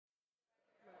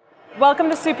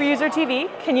Welcome to Super User TV.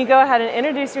 Can you go ahead and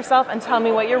introduce yourself and tell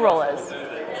me what your role is?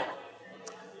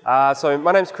 So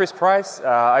my name's Chris Price.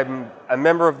 I'm a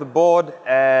member of the board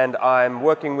and I'm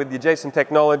working with the Adjacent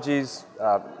Technologies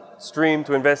stream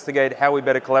to investigate how we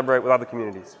better collaborate with other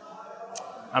communities.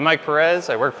 I'm Mike Perez.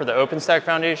 I work for the OpenStack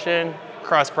Foundation,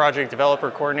 cross-project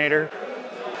developer coordinator.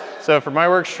 So for my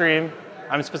work stream,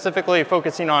 I'm specifically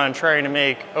focusing on trying to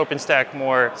make OpenStack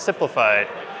more simplified.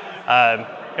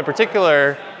 In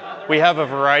particular, we have a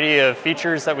variety of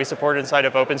features that we support inside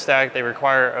of OpenStack. They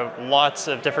require lots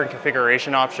of different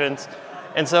configuration options.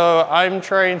 And so I'm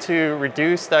trying to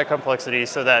reduce that complexity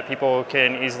so that people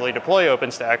can easily deploy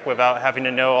OpenStack without having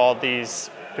to know all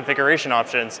these configuration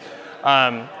options.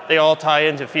 They all tie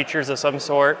into features of some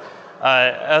sort.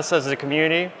 Us as a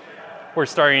community, we're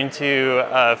starting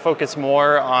to focus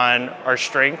more on our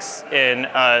strengths in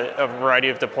a variety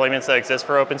of deployments that exist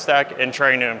for OpenStack and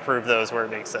trying to improve those where it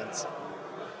makes sense.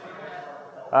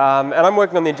 And I'm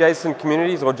working on the Adjacent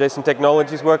Communities or Adjacent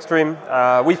Technologies workstream.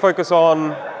 We focus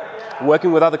on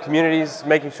working with other communities,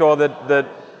 making sure that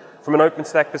from an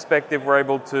OpenStack perspective, we're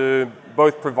able to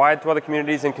both provide to other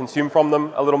communities and consume from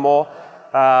them a little more.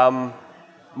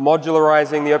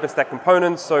 Modularizing the OpenStack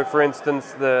components. So for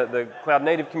instance, the cloud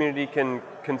native community can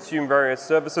consume various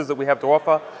services that we have to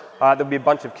offer. There'll be a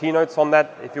bunch of keynotes on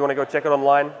that if you want to go check it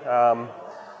online.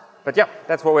 But yeah,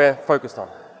 that's what we're focused on.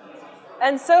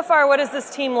 And so far, what has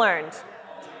this team learned?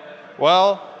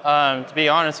 Well, to be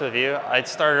honest with you, I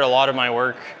started a lot of my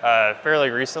work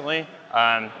fairly recently.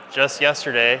 Just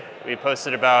yesterday, we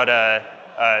posted about,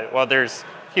 well, there's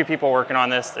a few people working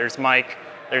on this. There's Mike,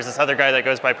 there's this other guy that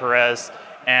goes by Perez,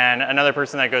 and another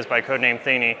person that goes by codename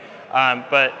Thaney.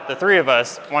 But the three of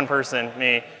us, one person,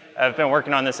 me, have been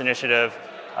working on this initiative,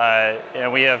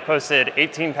 and we have posted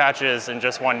 18 patches in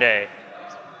just one day.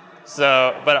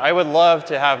 So, but I would love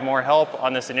to have more help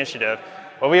on this initiative.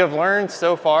 What we have learned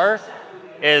so far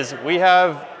is we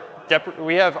have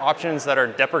options that are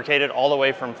deprecated all the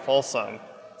way from Folsom,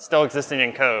 still existing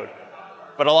in code.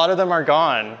 But a lot of them are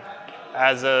gone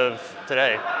as of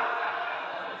today.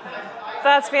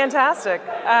 That's fantastic.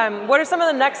 What are some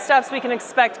of the next steps we can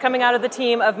expect coming out of the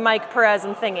team of Mike, Perez,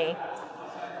 and Thingy?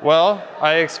 Well,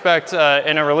 I expect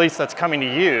in a release that's coming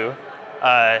to you,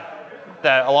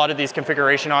 that a lot of these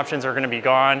configuration options are going to be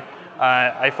gone.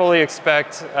 I fully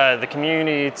expect the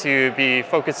community to be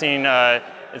focusing,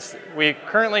 we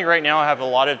currently right now have a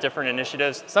lot of different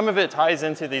initiatives. Some of it ties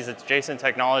into these adjacent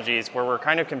technologies where we're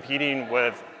kind of competing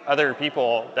with other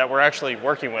people that we're actually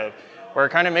working with, where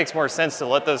it kind of makes more sense to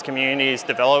let those communities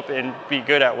develop and be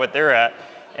good at what they're at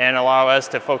and allow us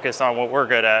to focus on what we're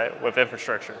good at with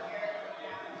infrastructure.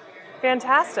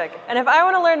 Fantastic. And if I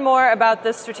want to learn more about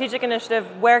this strategic initiative,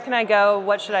 where can I go?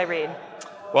 What should I read?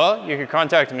 Well, you can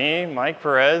contact me, Mike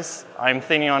Perez. I'm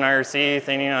Thaney on IRC,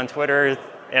 Thaney on Twitter,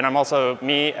 and I'm also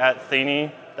me at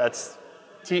Thaney. That's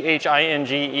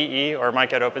THINGEE, or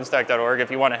Mike at openstack.org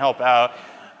if you want to help out.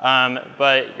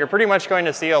 But you're pretty much going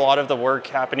to see a lot of the work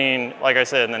happening, like I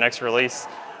said, in the next release.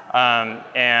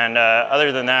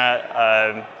 Other than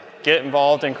that, get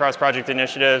involved in cross-project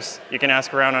initiatives. You can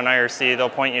ask around on IRC. They'll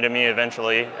point you to me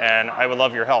eventually, and I would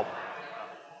love your help.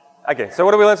 Okay, so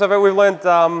what have we learned so far?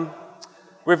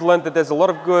 We've learned that there's a lot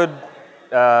of good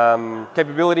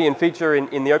capability and feature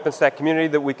in the OpenStack community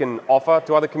that we can offer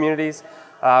to other communities.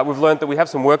 We've learned that we have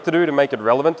some work to do to make it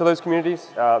relevant to those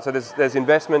communities. So there's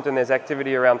investment and there's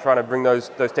activity around trying to bring those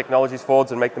technologies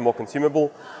forwards and make them more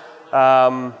consumable.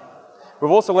 We've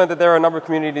also learned that there are a number of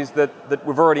communities that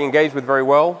we've already engaged with very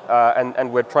well,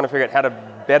 and we're trying to figure out how to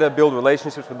better build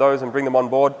relationships with those and bring them on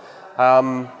board.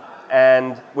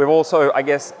 And we've also, I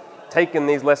guess, taken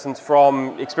these lessons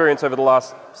from experience over the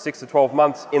last 6 to 12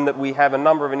 months in that we have a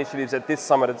number of initiatives at this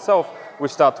summit itself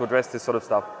which start to address this sort of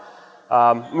stuff.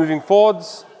 Moving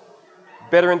forwards,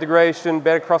 better integration,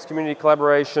 better cross-community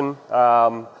collaboration.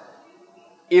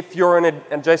 If you're in an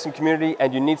adjacent community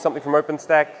and you need something from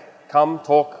OpenStack, come,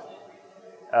 talk,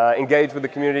 engage with the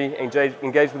community,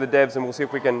 engage with the devs, and we'll see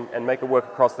if we can make it work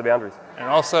across the boundaries. And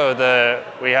also,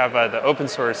 we have the open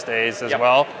source days as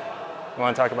well. You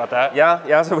want to talk about that?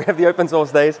 Yeah, so we have the open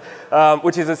source days,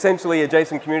 which is essentially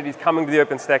adjacent communities coming to the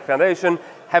OpenStack Foundation,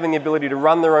 having the ability to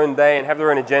run their own day and have their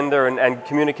own agenda and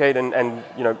communicate and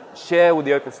share with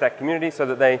the OpenStack community so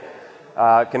that they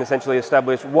can essentially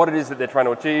establish what it is that they're trying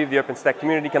to achieve. The OpenStack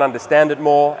community can understand it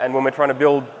more, and when we're trying to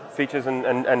build features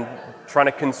and trying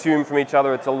to consume from each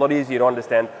other, it's a lot easier to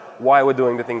understand why we're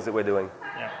doing the things that we're doing.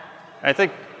 Yeah, I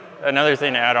think another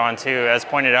thing to add on too, as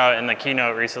pointed out in the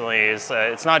keynote recently, is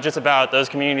it's not just about those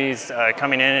communities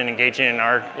coming in and engaging in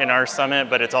our summit,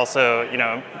 but it's also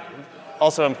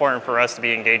also important for us to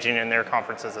be engaging in their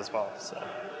conferences as well, so,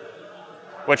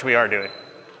 which we are doing.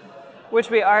 Which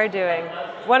we are doing.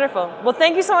 Wonderful. Well,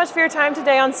 thank you so much for your time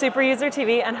today on Super User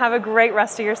TV, and have a great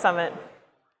rest of your summit.